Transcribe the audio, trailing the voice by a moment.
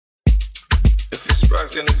If it's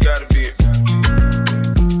sparks, then it's gotta be it.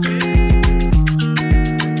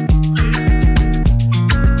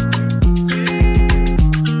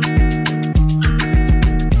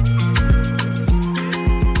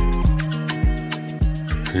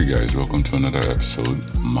 Hey guys, welcome to another episode.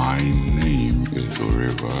 My name is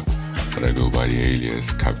Oriva, but I go by the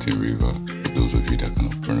alias Captain River. For those of you that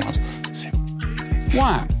cannot pronounce,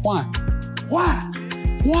 Why?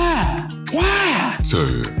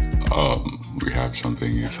 So, we have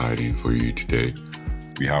something exciting for you today.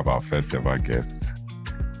 We have our first ever guest.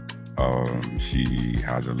 She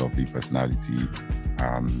has a lovely personality,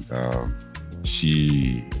 and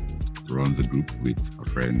she runs a group with her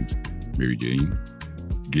friend Mary Jane.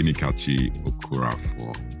 Ginikachi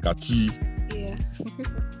for Kachi. Yeah.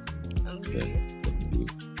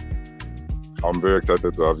 I'm very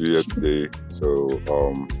excited to have you here today. So,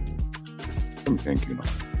 let me thank you now.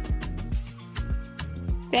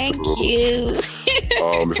 Thank you.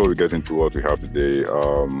 Before we get into what we have today,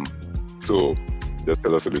 so just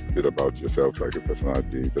tell us a little bit about yourself, like your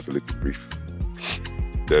personality, just a little brief.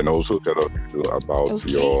 Then also tell us about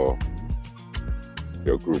your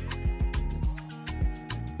group.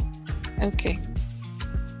 Okay.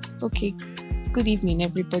 Good evening,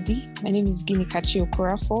 everybody. My name is Ginikachi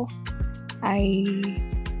Okorafor. I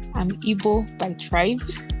am Igbo by tribe,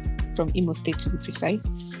 from Imo State to be precise.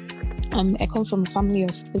 I come from a family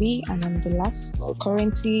of 3, and I'm the last.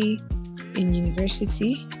 Currently in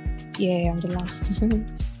university. Yeah, I'm the last.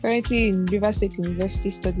 Currently in River State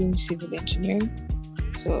University studying civil engineering.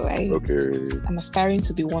 So I'm aspiring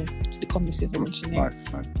to become a civil engineer.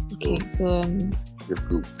 Nice. Okay, so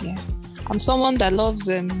Cool. Yeah. I'm someone that loves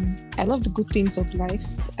I love the good things of life.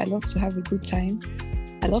 I love to have a good time.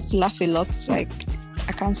 I love to laugh a lot, like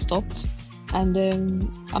I can't stop. And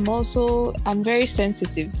I'm very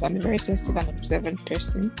sensitive. I'm a very sensitive and observant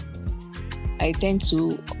person. I tend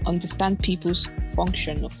to understand people's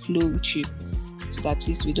function or flow with you, so that at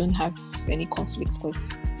least we don't have any conflicts,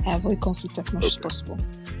 because I avoid conflict as much as possible.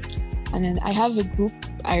 And then I have a group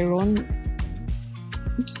I run.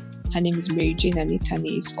 Her name is Mary Jane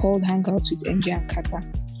Anitani. It's called Hangout with MJ and Kata.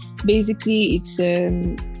 Basically, it's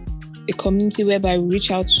a community whereby we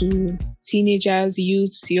reach out to teenagers,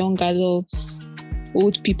 youths, young adults,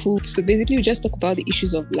 old people. So basically, we just talk about the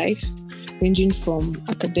issues of life, ranging from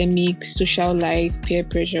academic, social life, peer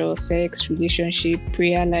pressure, sex, relationship,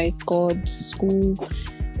 prayer life, God, school,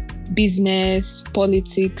 business,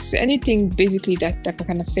 politics, anything basically that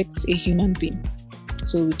can affect a human being.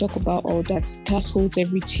 So we talk about all that. Class holds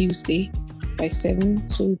every Tuesday by 7.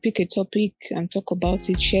 So we pick a topic and talk about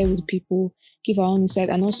it, share with people, give our own insight,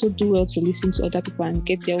 and also do well to listen to other people and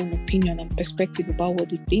get their own opinion and perspective about what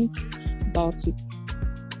they think about it.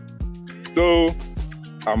 So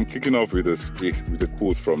I'm kicking off with a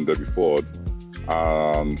quote from Debbie Ford,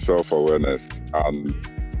 self-awareness, and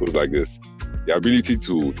it goes like this: the ability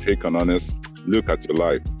to take an honest look at your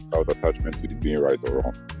life without attachment to it being right or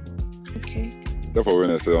wrong. Okay.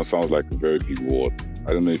 Self-awareness sounds like a very big word.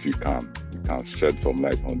 I don't know if you can shed some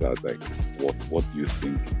light on that. Like, what do you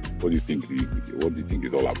think? What do you think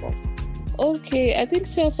is all about? Okay, I think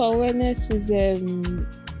self-awareness is I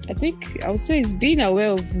would say it's being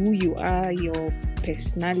aware of who you are, your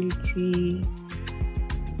personality,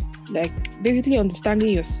 like basically understanding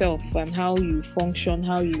yourself and how you function,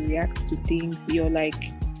 how you react to things. You're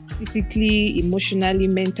like physically, emotionally,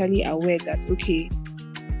 mentally aware that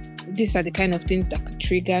these are the kind of things that could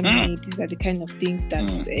trigger me. These are the kind of things that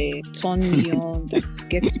turn me on, that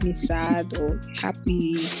gets me sad or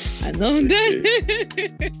happy, and all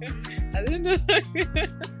that. I don't know.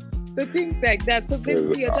 So things like that. So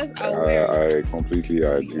basically, you're just aware. I completely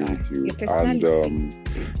agree with you. And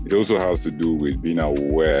it also has to do with being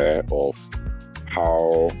aware of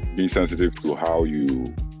being sensitive to how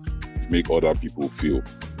you make other people feel.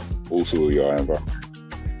 Also, your environment.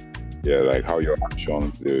 Yeah, like how your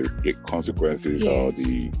actions, the consequences or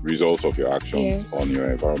the results of your actions on your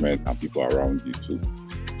environment and people around you too.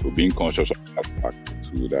 So being conscious of that fact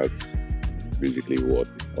too, that's basically what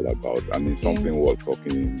it's all about. And it's something worth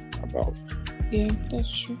talking about. Yeah,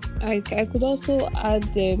 that's true. I could also add,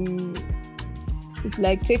 it's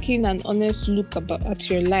like taking an honest look at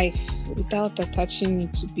your life without attaching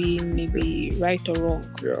it to being maybe right or wrong.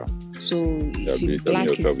 Yeah. So if it's black,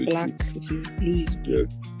 it's black. If it's blue, it's blue.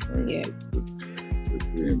 Yeah. It's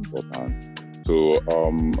really important. So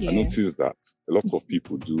I noticed that a lot of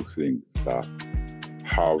people do things that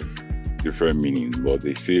have different meanings, but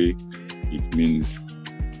they say it means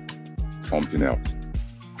something else.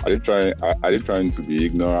 Are they trying to be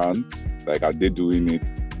ignorant? Like, are they doing it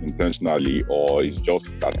intentionally, or it's just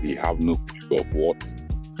that they have no clue of what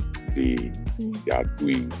they they are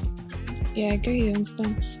doing. Yeah, I get you,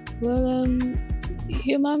 understand. Well,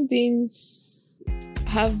 human beings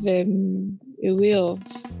have a way of.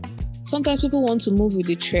 Sometimes people want to move with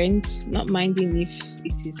the trend, not minding if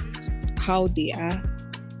it is how they are.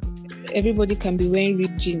 Everybody can be wearing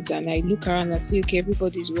ripped jeans, and I look around and see, okay,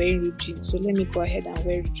 everybody's wearing ripped jeans, so let me go ahead and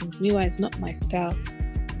wear ripped jeans. Meanwhile, it's not my style.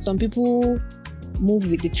 Some people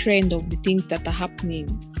move with the trend of the things that are happening.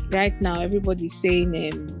 Right now, everybody's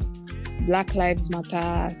saying Black Lives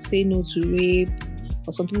Matter, say no to rape,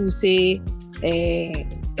 or some people say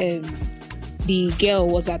the girl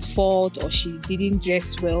was at fault or she didn't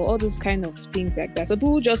dress well, all those kind of things like that. So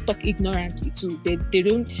people just talk ignorantly too. They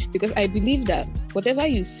don't, because I believe that whatever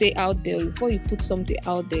you say out there, before you put something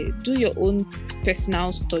out there, do your own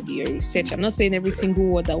personal study or research. I'm not saying every single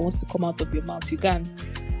word that wants to come out of your mouth, you can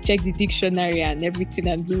check the dictionary and everything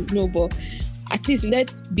and do, no, but at least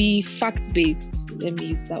let's be fact-based. Let me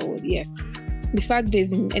use that word, yeah. Be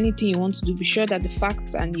fact-based in anything you want to do. Be sure that the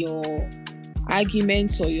facts and your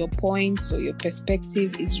arguments or your points or your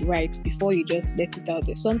perspective is right before you just let it out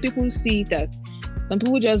there. Some people see it as, some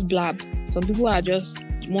people just blab. Some people are just,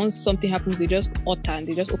 once something happens, they just utter and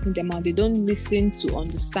they just open their mouth. They don't listen to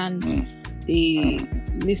understand. They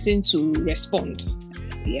listen to respond.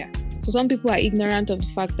 Yeah. So some people are ignorant of the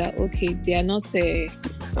fact that, okay, they are not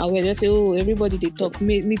I will just say, oh, everybody they talk,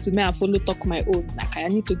 me to me, I follow talk my own. Like I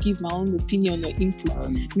need to give my own opinion or input.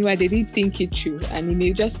 Meanwhile, they didn't think it through and it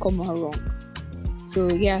may just come out wrong. So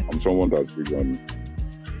yeah. I'm someone that's big on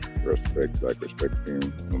respect, like respecting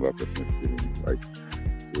another person's feelings. Like,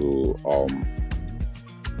 so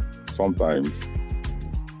sometimes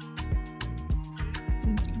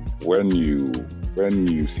when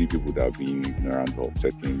you see people that are being ignorant of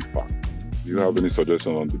certain facts, do you have any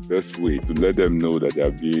suggestion on the best way to let them know that they're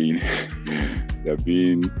being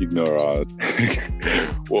ignorant?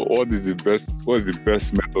 What is the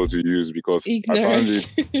best method to use? Because ignorance.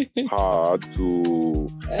 I find it hard to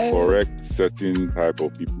correct certain type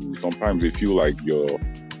of people. Sometimes they feel like you're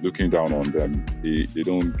looking down on them. They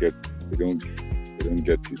don't get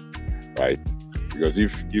it, right? Because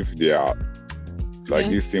if they are like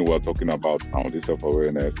this thing we're talking about now, this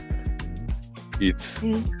self-awareness, it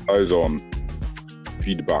relies on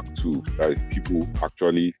feedback too. That is people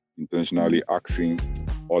actually intentionally asking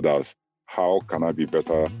others, how can I be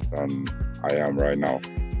better than I am right now?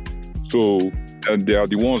 So, and they are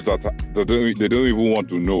the ones that they don't even want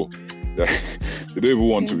to know. They don't even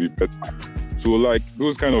want to be better. So, like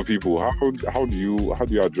those kind of people, how do you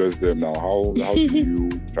address them now? How do you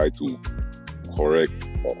try to correct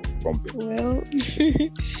or something? Well,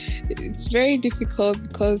 it's very difficult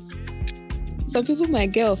because some people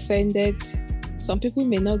might get offended. Some people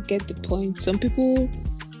may not get the point. Some people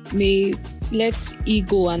may let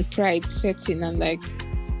ego and pride set in and like,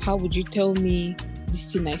 how would you tell me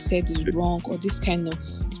this thing I said is wrong, or this kind of.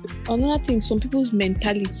 Another thing, some people's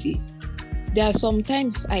mentality. There are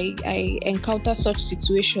sometimes I encounter such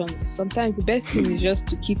situations. Sometimes the best thing is just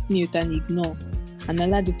to keep mute and ignore and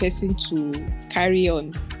allow the person to carry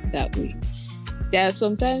on that way. There are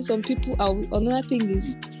sometimes some people, another thing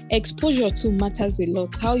is exposure too matters a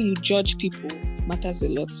lot. How you judge people matters a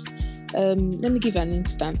lot. Let me give an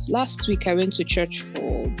instance. Last week I went to church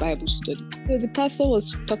for Bible study. So the pastor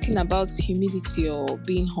was talking about humility or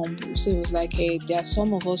being humble. So it was like, hey, there are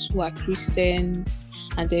some of us who are Christians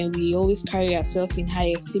and then we always carry ourselves in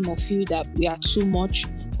high esteem or feel that we are too much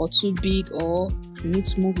or too big or we need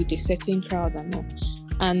to move with a certain crowd and all.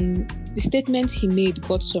 And the statement he made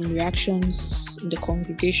got some reactions in the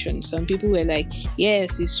congregation. Some people were like,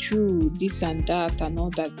 yes, it's true, this and that and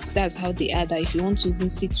all that. That's how they are. That if you want to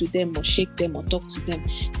even sit with them or shake them or talk to them,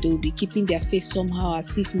 they will be keeping their face somehow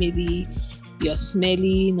as if maybe you're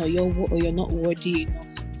smelling or you're not worthy enough.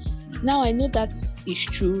 Now, I know that is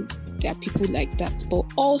true. There are people like that. But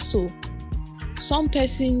also, some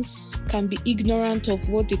persons can be ignorant of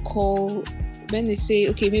what they call, when they say,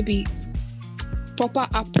 okay, maybe proper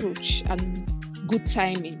approach and good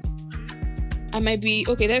timing. I might be,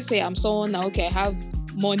 okay, let's say I'm someone now, okay, I have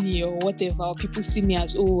money or whatever, or people see me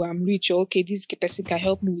as, oh, I'm rich, or okay, this person can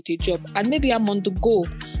help me with a job. And maybe I'm on the go.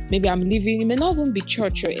 Maybe I'm leaving. It may not even be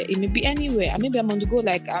church, or it may be anywhere. And maybe I'm on the go,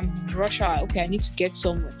 like I'm in Russia. Okay, I need to get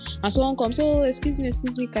somewhere. And someone comes, oh, excuse me,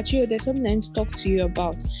 Kachi, there's something I need to talk to you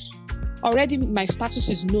about. Already my status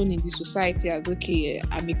is known in the society as, okay,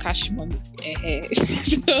 I'm a cash money.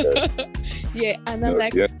 Yeah, and I'm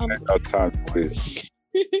like, I got time to waste.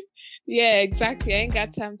 Yeah, exactly. I ain't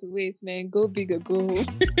got time to waste, man. Go big or go home.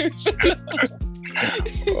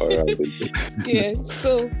 All right. Yeah,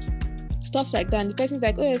 so stuff like that. And the person's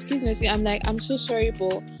like, oh, excuse me. I'm like, I'm so sorry,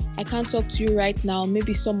 but I can't talk to you right now,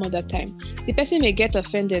 maybe some other time. The person may get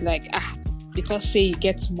offended, like, because say you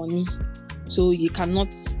get money, so you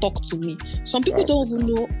cannot talk to me. Some people don't even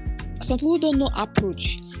know. Some people don't know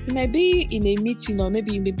approach. You might be in a meeting, or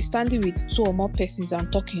maybe you may be standing with 2 or more persons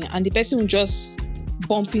and talking, and the person will just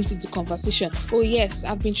bump into the conversation. Oh yes,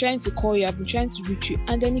 I've been trying to call you, I've been trying to reach you.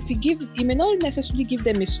 And then if you may not necessarily give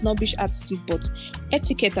them a snobbish attitude, but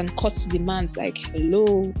etiquette and courtesy demands, like,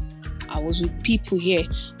 hello, I was with people here.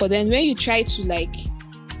 But then when you try to, like,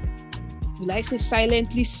 will I say,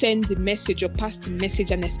 silently send the message or pass the message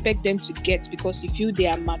and expect them to get, because you feel they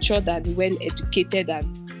are matured and well educated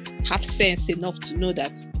and have sense enough to know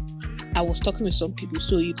that I was talking with some people,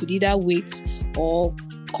 so you could either wait or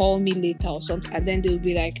call me later or something. And then they'll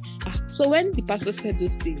be like, so when the pastor said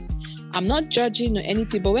those things, I'm not judging or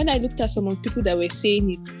anything, but when I looked at some of the people that were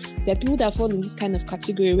saying it, there are people that fall in this kind of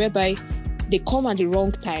category whereby they come at the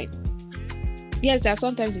wrong time. Yes, there are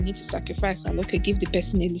sometimes you need to sacrifice and give the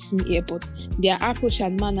person a listening ear, but their approach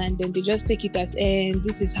and manner, and then they just take it as, and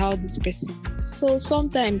this is how this person is. So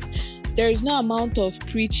sometimes there is no amount of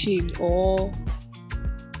preaching or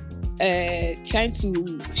trying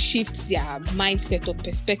to shift their mindset or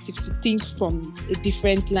perspective to think from a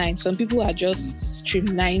different line. Some people are just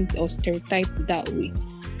streamlined or stereotyped that way.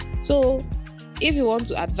 So if you want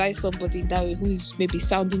to advise somebody that way who is maybe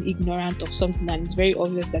sounding ignorant of something and it's very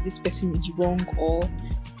obvious that this person is wrong, or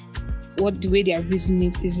what the way they are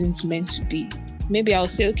reasoning isn't meant to be, maybe I'll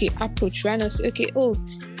say, okay, approach. Right now, say, okay,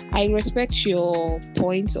 I respect your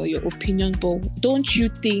point or your opinion, but don't you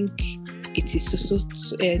think it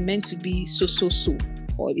is meant to be so,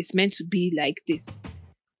 or it's meant to be like this?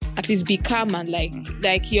 At least be calm and like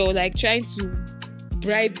you're like trying to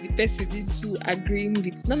bribe the person into agreeing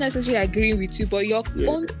with, not necessarily agreeing with you, but your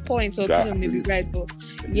own point or opinion may be right, but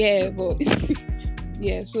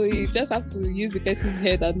so you just have to use the person's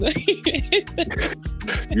head and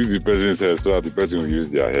use the person's head so that the person will use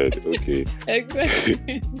their head. Okay.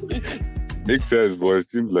 Exactly. Makes sense, but it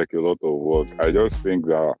seems like a lot of work. I just think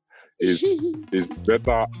that it's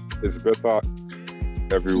better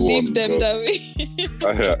everyone leave them that way.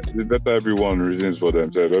 It's better everyone reasons for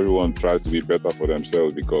themselves. Everyone tries to be better for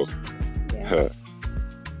themselves, because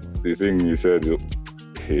the thing you said,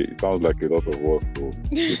 it sounds like a lot of work. So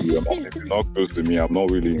if you're not close to me, I'm not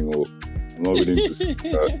willing to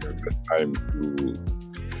spend time to.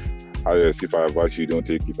 If I advise you, don't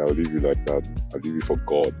take it. I'll leave you like that. I'll leave you for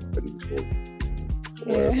God.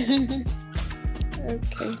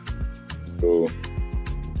 Okay. So,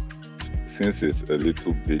 since it's a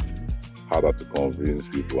little bit harder to convince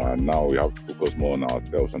people, and now we have to focus more on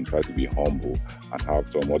ourselves and try to be humble and have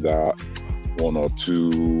some other 1 or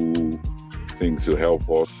 2 things to help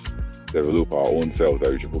us develop our own self,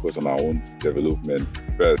 that we should focus on our own development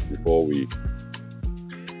first before we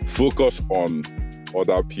focus on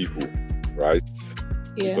other people, right?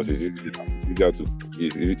 Yeah. Because it's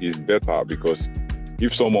better, because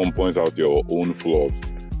if someone points out your own flaws,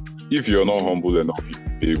 if you're not humble enough,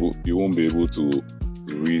 you won't be able to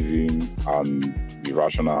reason and be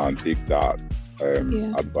rational and take that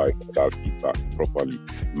advice, that feedback properly.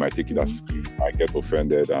 You might take it as, you might get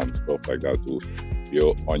offended and stuff like that. So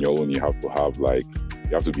you're on your own. You have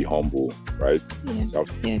to be humble, right? Yeah,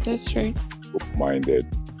 that's right. Open-minded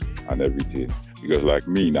and everything. Because like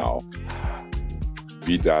me now,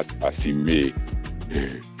 be that as it may,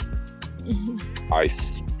 I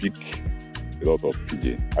speak a lot of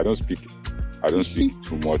pidgin. I don't speak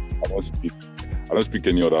too much. I don't speak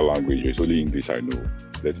any other language. It's only English I know.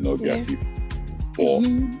 Let's not get it. But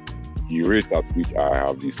the rate at which I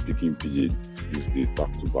have been speaking pidgin these days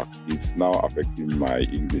back to back, it's now affecting my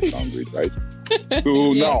English language, right?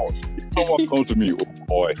 So now, if someone comes to me, oh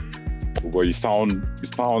boy, you sound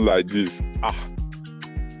like this.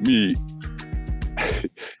 Me,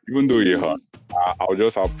 even though you're hard, I'll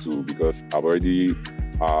just have to, because I've already,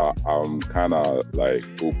 I'm kind of like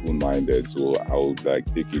open-minded, so I'll like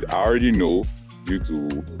take it. I already know, due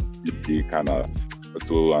to it kind of,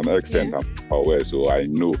 to an extent, I'm aware, so I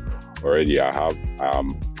know already. I'm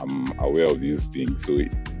aware of these things. So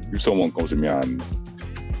if someone comes to me and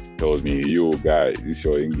tells me, "Yo, guy, this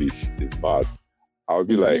your English is bad," I'll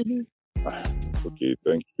be like, "Okay,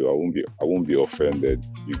 thank you. I won't be offended."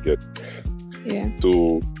 You get? Yeah.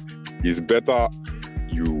 So it's better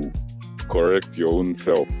you correct your own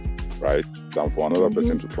self, right, than for another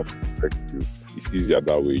person to correct you. It's easier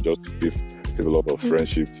that way. Just save a lot of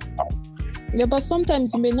friendship. Yeah, but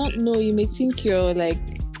sometimes you may not know. You may think you're like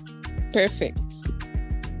perfect,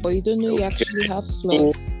 but you don't know you actually have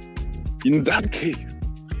flaws. So, in that case,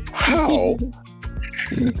 how?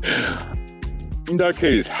 in that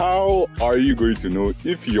case, how are you going to know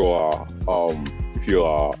if you are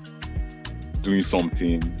doing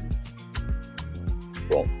something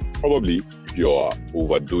wrong? Probably if you are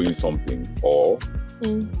overdoing something, or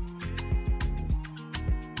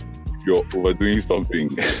you're overdoing something,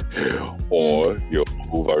 or you're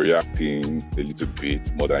overreacting a little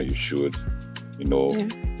bit more than you should. You know,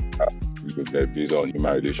 based on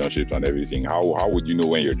human relationships and everything. How would you know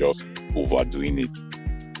when you're just overdoing it?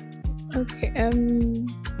 Okay,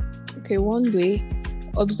 one way,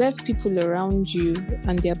 observe people around you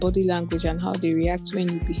and their body language and how they react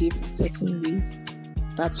when you behave in certain ways.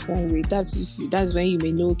 That's one way. That's when you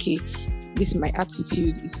may know, okay, this my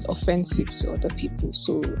attitude is offensive to other people,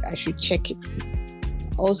 so I should check it.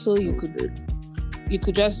 Also, you could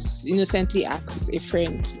just innocently ask a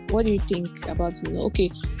friend, what do you think about,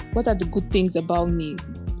 okay, what are the good things about me?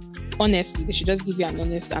 Honestly, they should just give you an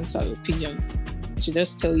honest answer or opinion. They should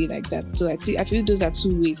just tell you like that. So I feel those are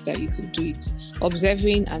two ways that you could do it.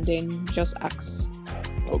 Observing and then just ask.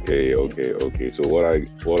 Okay. So what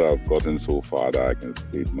I've gotten so far that I can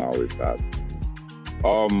state now is that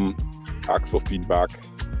ask for feedback,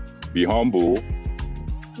 be humble,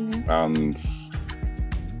 and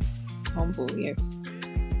humble, yes.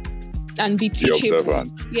 And be teachable.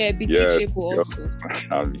 Be teachable also.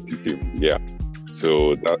 And be teachable, yeah.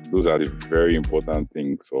 So those are the very important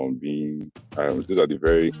things on being. Those are the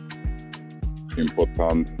very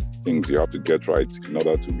important things you have to get right in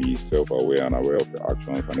order to be self-aware and aware of the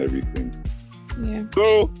actions and everything. Yeah.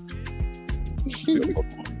 So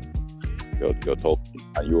you're talking,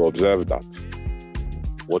 and you observe that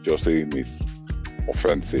what you're saying is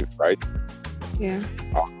offensive, right? Yeah.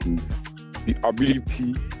 And the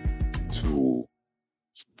ability to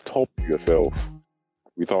stop yourself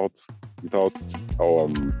without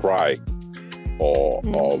pride or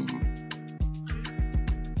you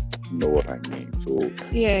know what I mean. So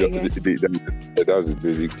that's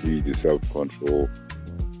basically the self-control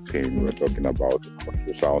thing we're talking about.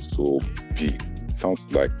 It sounds so big. It sounds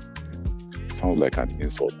like an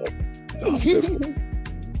insult.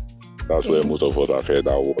 That's where most of us have heard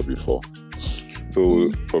that word before.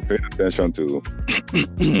 So for paying attention to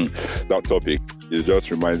that topic, it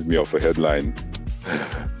just reminds me of a headline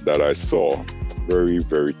that I saw. Very,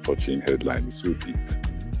 very touching headline. It's so deep.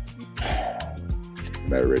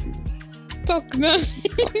 And I read it. Talk now.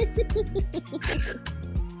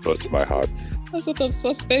 Touched my heart. What sort of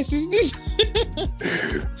suspense is this?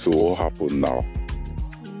 So what happened now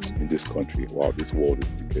in this country? Wow, this world is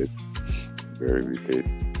wicked. Very wicked.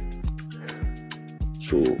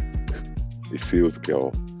 So a sales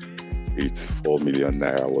girl ate 4 million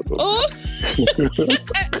naira worth of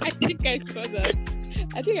I think I saw that.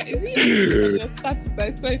 Is it on your status?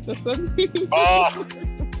 I saw it or something.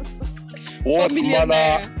 What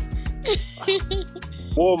manner?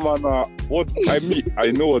 What manner? What I mean,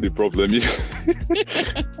 I know what the problem is.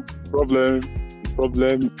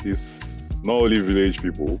 Problem is not only village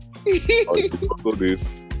people, but it's also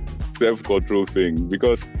this self-control thing,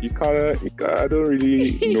 because I don't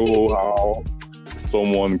really know how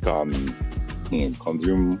someone can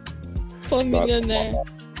consume 4 million naira.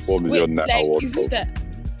 4 million naira. Is it that?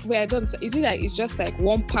 Wait, is it like it's just like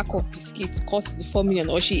one pack of biscuits costs the 4 million,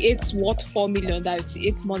 or she ate what 4 million? That she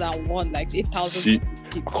ate more than one, like 8,000 biscuits.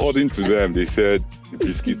 According to them, they said the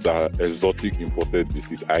biscuits are exotic imported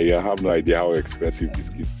biscuits. I have no idea how expensive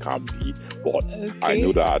biscuits can be, but I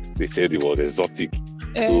know that they said it was exotic.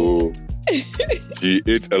 So she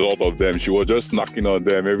ate a lot of them. She was just snacking on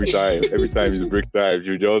them every time. Every time it's break time,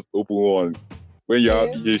 she just open one. When you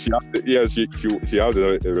have, she has a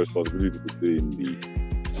responsibility to stay in the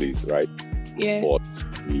place, right? Yeah. But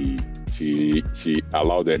she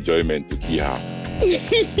allowed the enjoyment to kill her.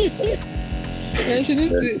 Yeah, she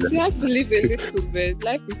has to live a little bit.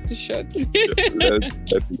 Life is too short. let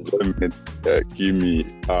enjoyment kill me,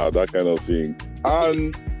 that kind of thing.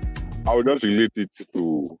 And I would just relate it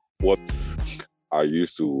to what I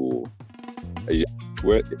used to.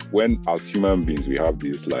 When as human beings we have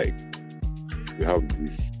this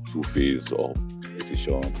two phases of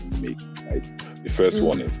decision making. Right? The first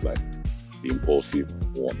one is like the impulsive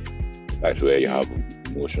one. That's where you have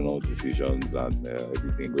emotional decisions and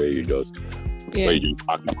everything, where you just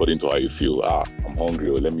act according to how you feel. I'm hungry,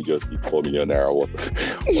 or let me just eat 4 million naira worth of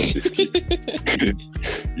biscuit.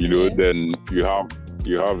 Then you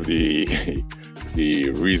have the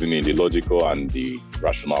reasoning, the logical and the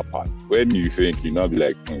rational part. When you think, you now be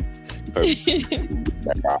like, if I eat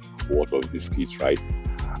worth of biscuits, right?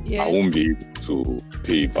 I won't be able to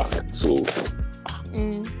pay back. So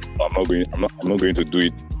I'm not going to do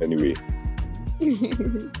it anyway.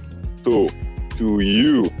 So to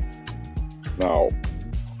you, Now,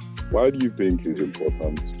 why do you think it's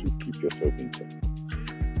important to keep yourself in check?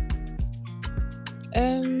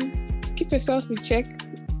 To keep yourself in check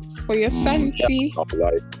for your sanity.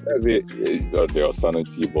 Your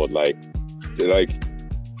sanity, but like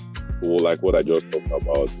what I just talked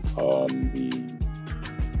about.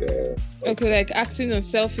 Okay, like acting on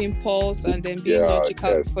self-impulse and then being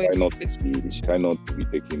logical before try not to be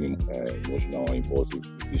taking emotional or impulsive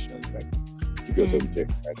decisions. Like keep yourself in check,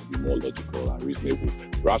 try to be more logical and reasonable.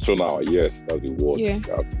 Rational, yes, that's the word. Yeah.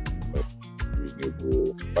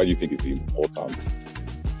 Reasonable. Why do you think it's important?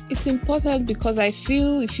 It's important because I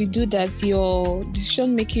feel if you do that, your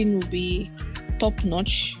decision making will be top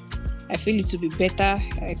notch. I feel it will be better.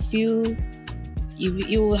 I feel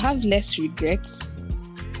you will have less regrets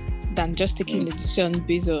than just taking a decision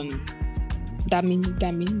based on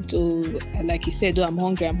damning. So, like you said, I'm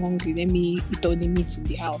hungry, let me eat all the meat in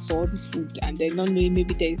the house, all the food, and then not knowing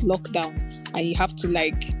maybe there is lockdown and you have to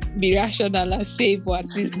like be rational and save or at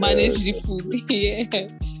least manage the food. Yeah.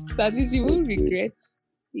 So at least you won't regret.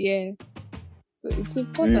 Yeah. So it's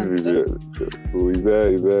important. So is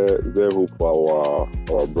there hope for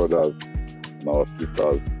our brothers and our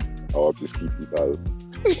sisters, our peacekeepers,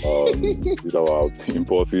 with our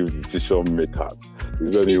impulsive decision makers?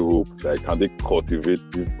 Is there any hope? Like, can they cultivate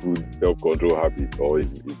this good self-control habit, or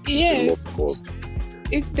is it lost cause?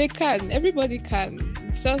 If they can, everybody can.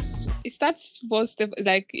 It starts one step,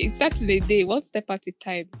 like it starts in a day, one step at a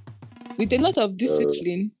time, with a lot of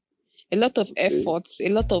discipline, a lot of efforts, a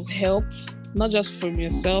lot of help, not just from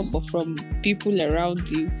yourself but from people around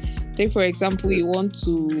you. Take for example, you want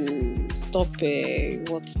to stop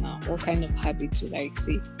what kind of habit would I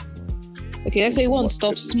say? Okay, let's say you want to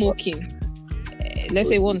stop smoking. Let's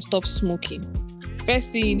say you want to stop smoking.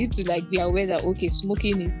 First thing, you need to be aware that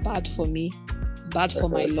smoking is bad for me. It's bad for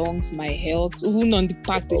my lungs, my health. Even on the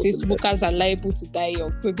pack, they say smokers are liable to die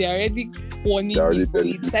young. So they're already warning you, but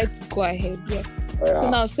you decide to go ahead. Yeah. So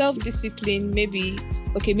now self-discipline, maybe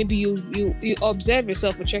you observe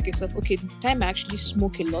yourself or check yourself. Okay, the time I actually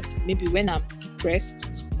smoke a lot is maybe when I'm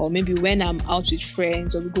depressed, or maybe when I'm out with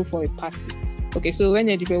friends, or we go for a party. Okay, so when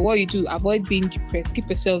you're depressed, what you do, avoid being depressed. Keep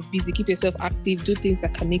yourself busy, keep yourself active, do things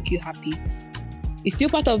that can make you happy. It's still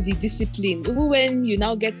part of the discipline. Even when you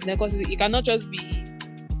now get to because you cannot just be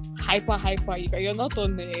hyper. You're not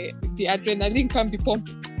on the adrenaline can be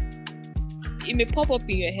pumping. It may pop up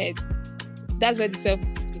in your head. That's where the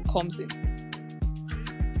self-discipline comes in.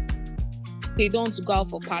 You don't want to go out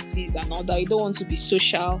for parties and all that. You don't want to be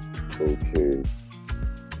social. Okay.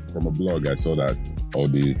 From a blog, I saw that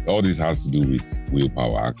all this has to do with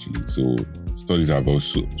willpower, actually. So studies have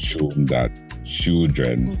also shown that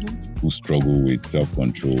children who struggle with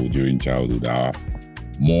self-control during childhood are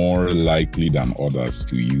more likely than others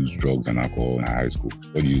to use drugs and alcohol in high school.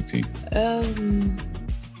 What do you think?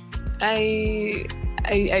 I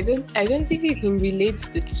don't think you can relate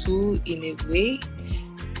the two in a way.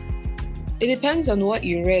 It depends on what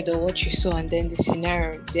you read or what you saw, and then the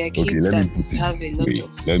scenario. There are kids that have a lot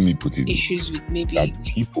of issues with maybe that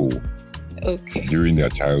people during their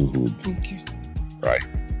childhood, right,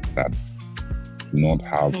 that do not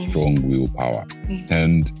have strong willpower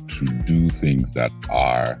tend to do things that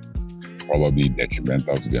are probably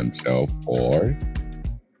detrimental to themselves or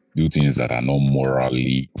do things that are not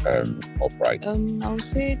morally upright. I would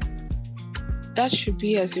say that should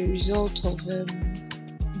be as a result of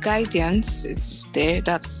guidance. It's there.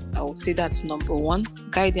 I would say that's number one.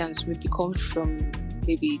 Guidance will come from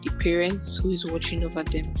maybe the parents who is watching over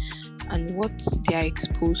them and what they are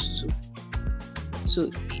exposed to. So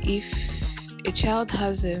if a child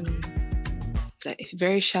has a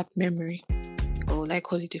very sharp memory, or like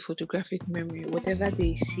call it a photographic memory, whatever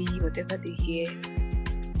they see, whatever they hear,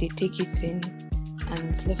 they take it in, and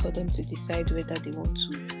it's left for them to decide whether they want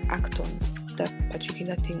to act on that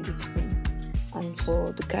particular thing they've seen. And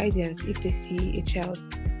for the guidance, if they see a child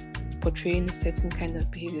portraying a certain kind of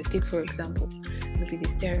behavior, take for example, maybe they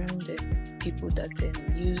stay around people that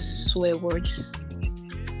use swear words.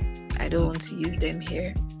 I don't want to use them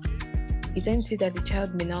here. You then see that the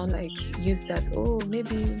child may now use that,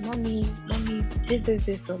 maybe mommy,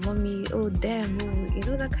 this, or mommy, damn,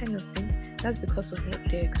 that kind of thing. That's because of what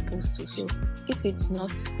they're exposed to. So if it's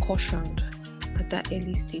not cautioned at that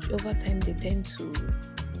early stage, over time they tend to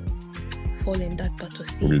fall in that part to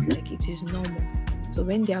see it like it is normal. So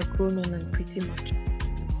when they are grown on and pretty much,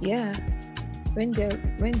 when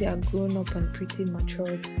they are grown up and pretty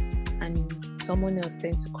matured, and someone else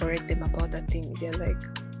tends to correct them about that thing, they're like,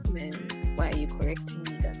 man, why are you correcting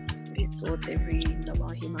me? It's what every normal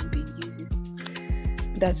human being uses.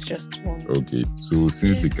 That's just one. Okay, so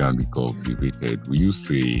since it can be cultivated, will you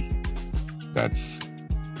say that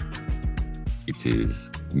it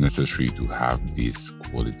is necessary to have this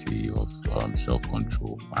quality of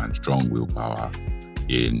self-control and strong willpower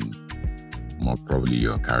in more probably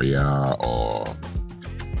your career, or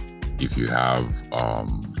if you have a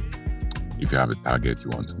target you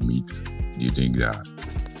want to meet. Do you think that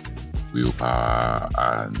willpower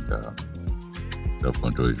and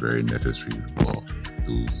self-control is very necessary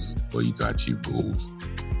for you to achieve goals?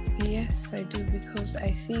 Yes, I do, because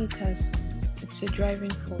I see it as it's a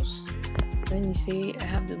driving force. When you say I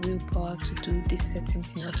have the willpower to do this certain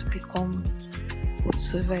thing or to become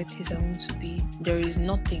whatsoever it is I want to be, there is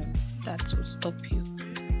nothing that will stop you.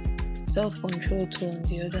 Self-control too, on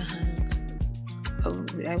the other hand, I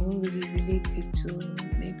won't really relate it to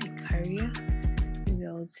maybe career. Maybe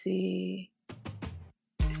I would say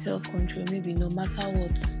self-control, maybe no matter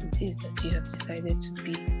what it is that you have decided to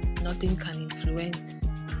be, nothing can influence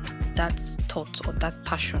that thought or that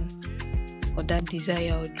passion or that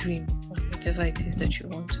desire or dream or whatever it is that you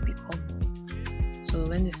want to become. So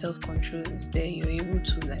when the self-control is there, you're able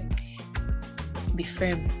to be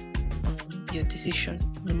firm on your decision,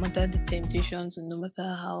 no matter the temptations and no matter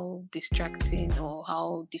how distracting or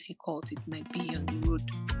how difficult it might be on the road.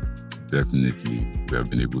 Definitely, we have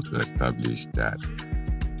been able to establish that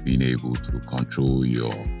being able to control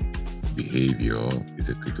your behavior is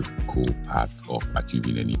a critical part of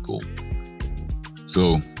achieving any goal.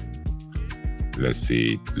 So, let's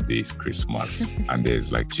say today's Christmas and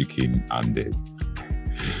there's chicken and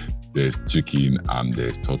there's chicken and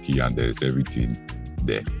there's turkey and there's everything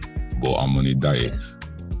there, but I'm on a diet.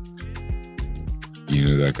 You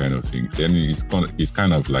know, that kind of thing. Then it's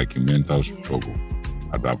kind of like a mental struggle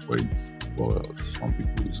at that point for some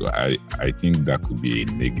people. So I think that could be a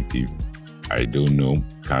negative. I don't know.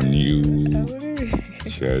 Can you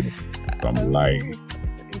shed some light?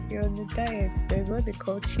 If you're on the diet, there's what they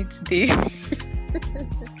call cheat day.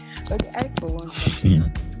 Okay, I for one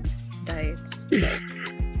diet. I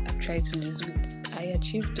tried to lose weight. I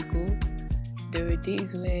achieved the goal. There were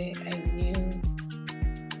days where I knew,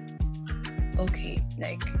 okay,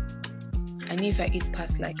 I knew if I eat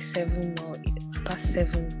past 7 or past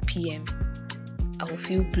 7 p.m., I will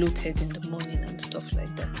feel bloated in the morning and stuff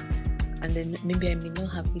like that. And then maybe I may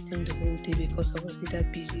not have eaten the whole day because I was either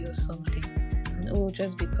busy or something. And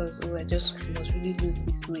just because I just must really lose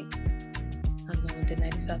this weight. And then I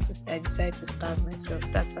decide to starve myself.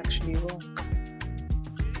 That's actually wrong.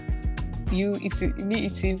 Me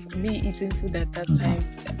eating food at that time,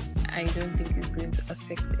 I don't think it's going to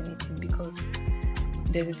affect anything, because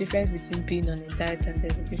there's a difference between being on a diet and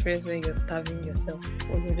there's a difference when you're starving yourself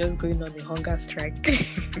or you're just going on a hunger strike.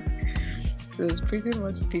 So it's pretty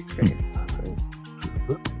much different.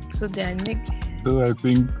 So they are So I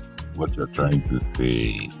think what you're trying to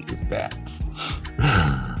say is that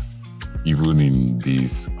even in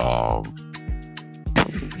this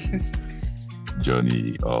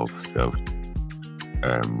journey of self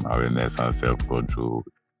awareness and self-control,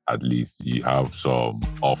 at least you have some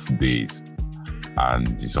off days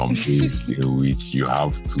and some days in which you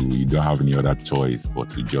don't have any other choice but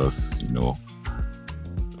to just do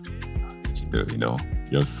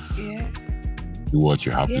what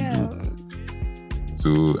you have to do.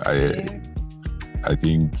 So I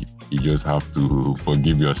think you just have to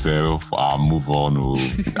forgive yourself and move on,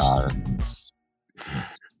 and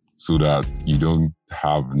so that you don't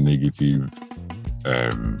have negative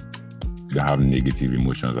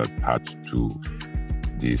emotions attached to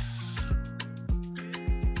this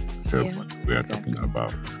self we are talking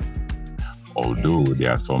about. Although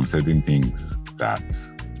there are some certain things that,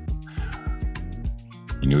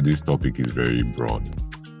 this topic is very broad.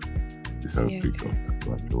 This topic of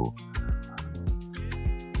control.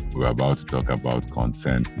 We're about to talk about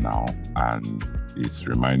consent now, and it's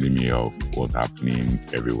reminding me of what's happening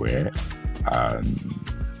everywhere and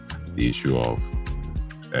the issue of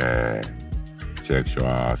sexual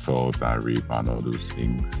assault and rape and all those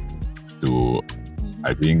things. So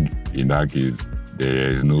I think in that case, there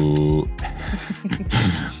is no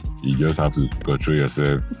you just have to control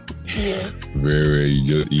yourself.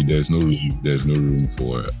 There's no room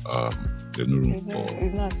for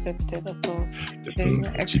it's not accepted at all. There's no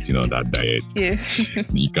cheating on that diet.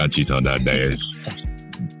 You can't cheat on that diet.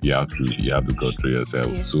 You have to control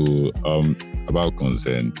yourself. So about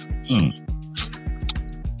consent,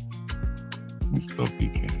 this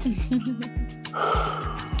topic.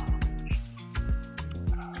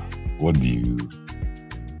 What do you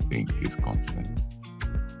think is consent?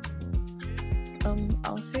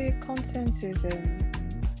 I'll say consent is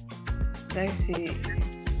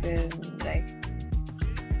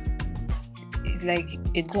it's like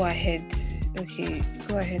a go ahead. okay,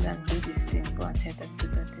 go ahead and do this thing, go ahead and do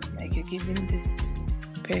that thing. Like you're giving this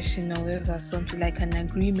person or whoever something like an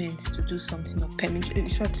agreement to do something or permission. In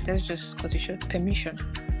short, let's just cut it short. Permission.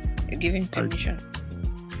 You're giving permission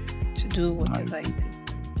to do whatever it is.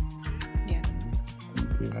 Yeah.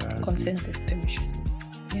 Consent is permission.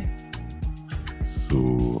 Yeah.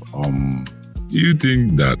 So, do you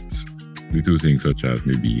think that little things such as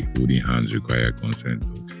maybe holding hands require consent?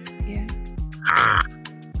 Yeah.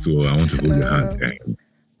 So I want to hold your hand.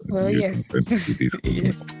 Well, yes.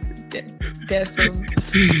 Yes. There's some.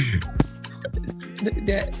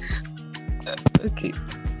 Okay.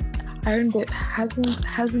 Aren't there,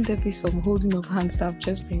 hasn't there been some holding of hands that have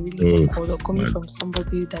just been really awkward or coming from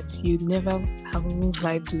somebody that you never have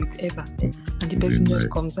vibed with ever, and the person just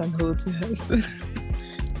comes and holds your hands?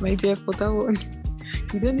 My dear, for that one,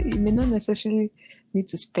 you may not necessarily need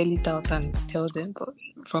to spell it out and tell them, but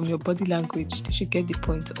from your body language, they should get the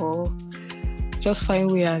point, or just find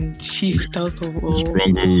a way and shift out of or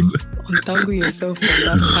untangle yourself from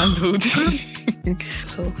that handhold.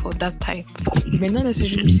 So for that type, you may not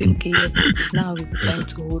necessarily say, okay, yes, now is the time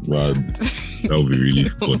to hold my hand. That would be really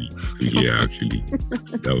funny to hear, actually.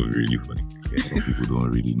 That would be really funny to hear. Some people don't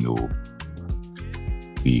really know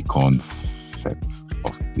the concept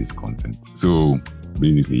of this consent. So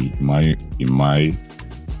basically, in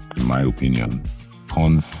my opinion,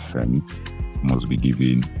 consent must be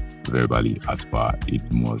given verbally as far it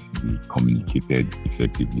must be communicated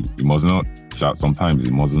effectively. It must not, sometimes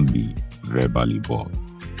it mustn't be verbally, but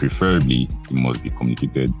preferably it must be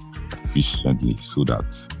communicated efficiently so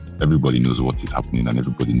that everybody knows what is happening and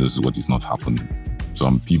everybody knows what is not happening.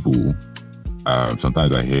 Some people,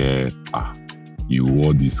 sometimes I hear, you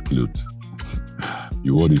wore this clothes.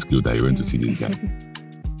 You wore this clothes that you went to see this guy.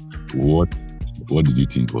 What did you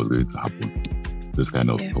think was going to happen? This kind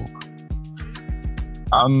of talk.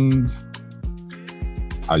 And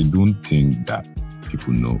I don't think that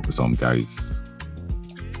people know. Some guys,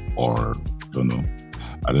 or don't know.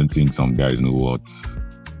 I don't think some guys know what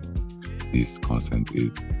this consent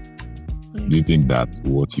is. Do you think that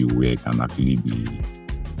what you wear can actually be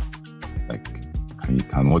like?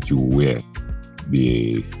 Can what you wear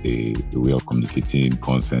be a way of communicating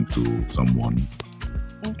consent to someone?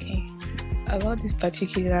 Okay. About this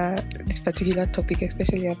particular topic,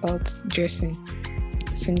 especially about dressing.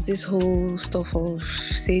 Since this whole stuff of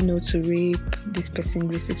say no to rape, this person,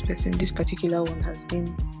 this particular one has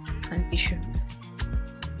been an issue.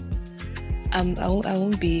 I'm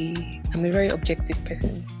a very objective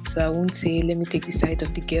person, so I won't say let me take the side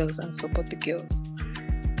of the girls and support the girls.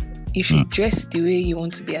 You should dress the way you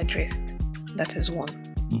want to be addressed. That is one.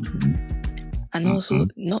 And also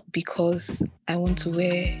not because I want to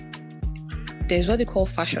wear. There's what they call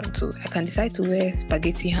fashion too. I can decide to wear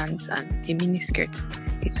spaghetti hands and a mini skirt.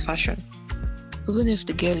 It's fashion. Even if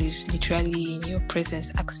the girl is literally in your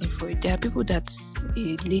presence asking for it, there are people that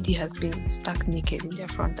a lady has been stuck naked in their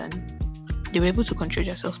front and they were able to control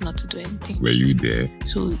themselves not to do anything. Were you there?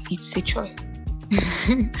 So it's a choice.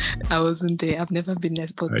 I wasn't there. I've never been there,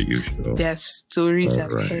 but are you sure? There are stories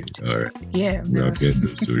I've heard. All right. Yeah, we have heard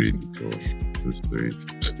those stories before. Those stories.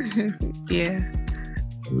 Yeah.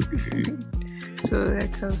 Okay. So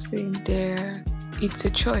like I was saying, it's a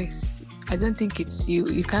choice. I don't think it's you.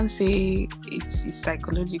 You can't say it's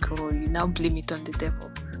psychological or you now blame it on the devil.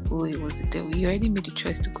 Oh, it was the devil. You already made the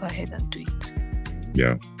choice to go ahead and do it.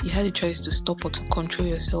 Yeah. You had a choice to stop or to control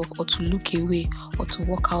yourself or to look away or to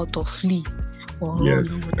walk out or flee. Or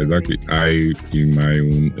yes, exactly. In my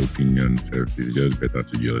own opinion, it's just better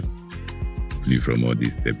to just flee from all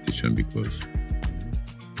this temptation because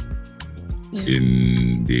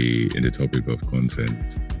in the topic of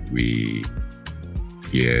consent, we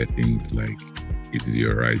hear things like it is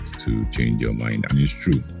your right to change your mind, and it's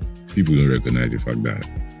true. People don't recognize the fact that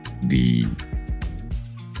the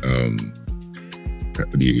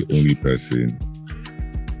only person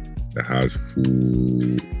that has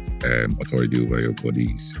full authority over your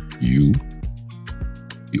body is you,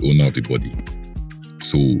 the owner of the body.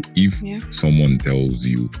 So if someone tells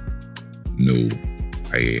you, no,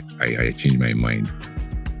 I changed my mind,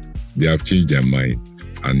 they have changed their mind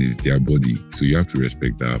and it's their body. So you have to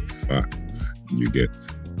respect that fact, you get.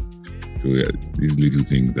 So these little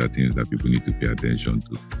things are things that people need to pay attention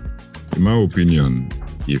to. In my opinion,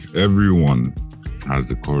 if everyone has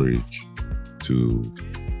the courage to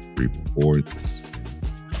report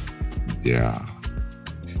their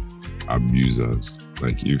abusers,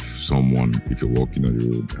 like if you're walking on the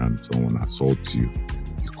road and someone assaults you,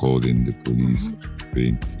 you call in the police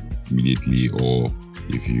immediately, or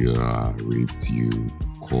if you are raped, you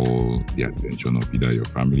call the attention of either your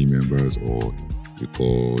family members or you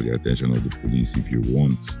call the attention of the police if you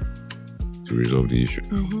want to resolve the issue.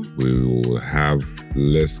 We will have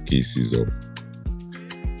less cases of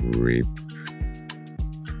rape.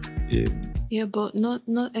 Yeah, but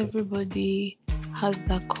not everybody has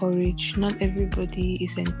that courage. Not everybody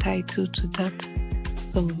is entitled to that.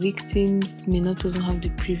 Some victims may not even have the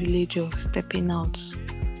privilege of stepping out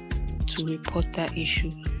to report that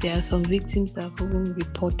issue. There are some victims that have even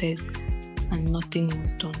reported and nothing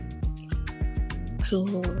was done. So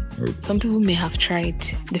some people may have tried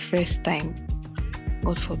the first time.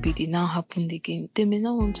 God forbid it now happened again. They may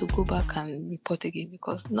not want to go back and report again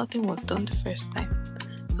because nothing was done the first time.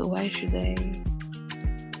 So why should I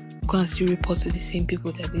go and still report to the same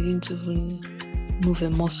people that didn't even move a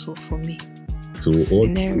muscle for me? So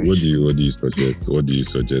what do you suggest? What do you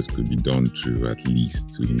suggest could be done to at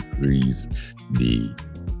least to increase the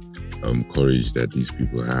courage that these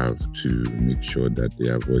people have to make sure that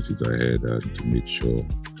their voices are heard and to make sure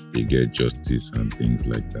they get justice and things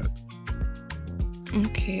like that?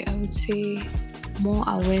 Okay, I would say more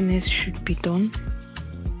awareness should be done.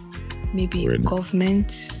 Maybe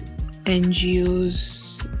government,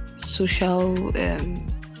 NGOs, social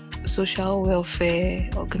welfare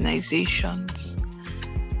organizations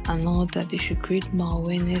and all that. They should create more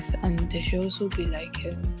awareness, and there should also be like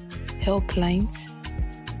helplines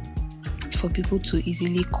for people to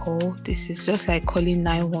easily call. This is just like calling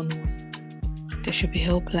 911. There should be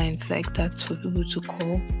helplines like that for people to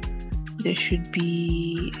call. There should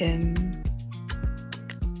be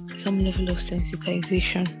some level of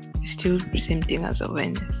sensitization. It's still the same thing as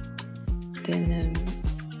awareness. Then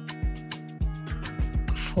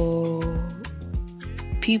for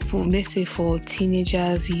people, let's say for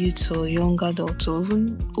teenagers, youths or young adults or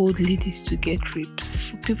even old ladies to get raped,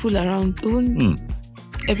 people around, even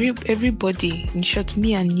everybody, in short,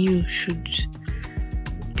 me and you should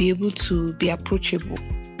be able to be approachable,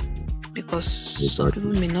 because some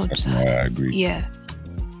people may not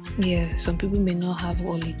some people may not have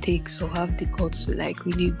all it takes or have the guts to like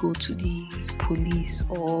really go to the police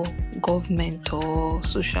or government or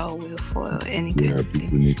social welfare or any kind of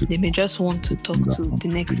thing. They may just want to talk to the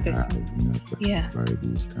next person. By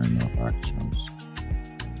these kind of actions.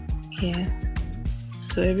 Yeah.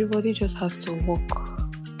 So everybody just has to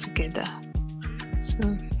work together.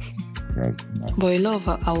 So but a lot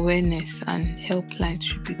of awareness and helplines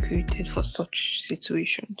should be created for such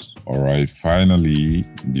situations. All right. Finally,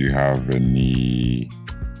 do you have any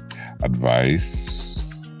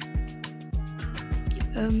advice?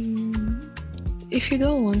 If you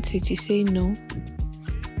don't want it, you say no.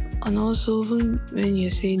 And also, even when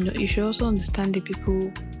you say no, you should also understand the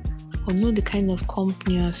people or know the kind of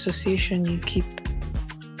company or association you keep.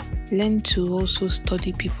 Learn to also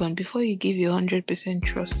study people, and before you give your 100%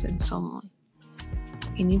 trust in someone,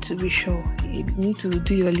 you need to be sure. You need to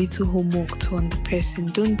do your little homework on the person.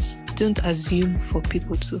 Don't assume for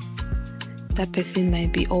people to. That person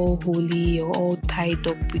might be all holy or all tied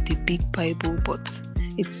up with the big Bible, but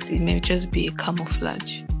it may just be a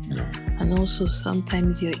camouflage. Yeah. And also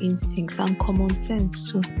sometimes your instincts and common sense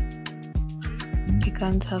too. You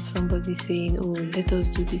can't have somebody saying, oh, let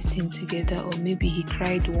us do this thing together, or maybe he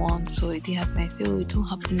tried once so it didn't happen. I say, oh, it won't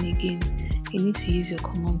happen again. You need to use your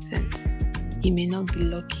common sense. You may not be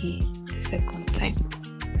lucky the second time.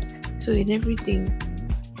 So in everything,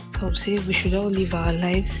 I would say we should all live our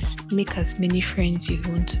lives, make as many friends you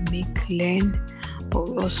want to make, learn, but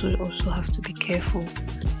we also have to be careful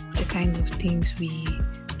the kind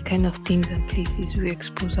of things and places we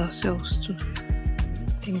expose ourselves to.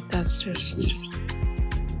 I think that's just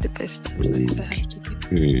the best advice I have to give.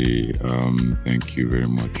 Hey, thank you very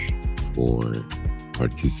much for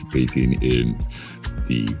participating in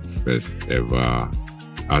the first ever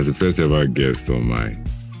guest on my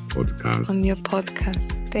podcast. On your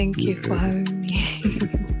podcast. Thank you for having me.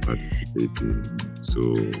 Participating. So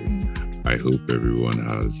I hope everyone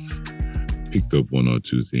has picked up one or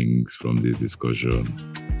two things from this discussion.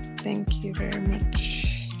 Thank you very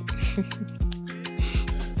much.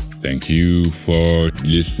 Thank you for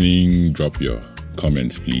listening. Drop your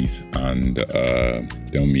comments, please, and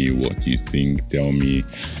tell me what you think. Tell me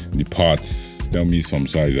the parts. Tell me some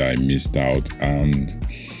sides I missed out. And,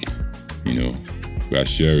 we're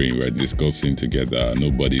sharing, we're discussing together.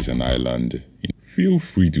 Nobody's an island. Feel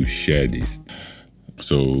free to share this.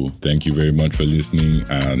 So thank you very much for listening,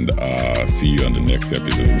 and see you on the next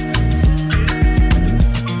episode.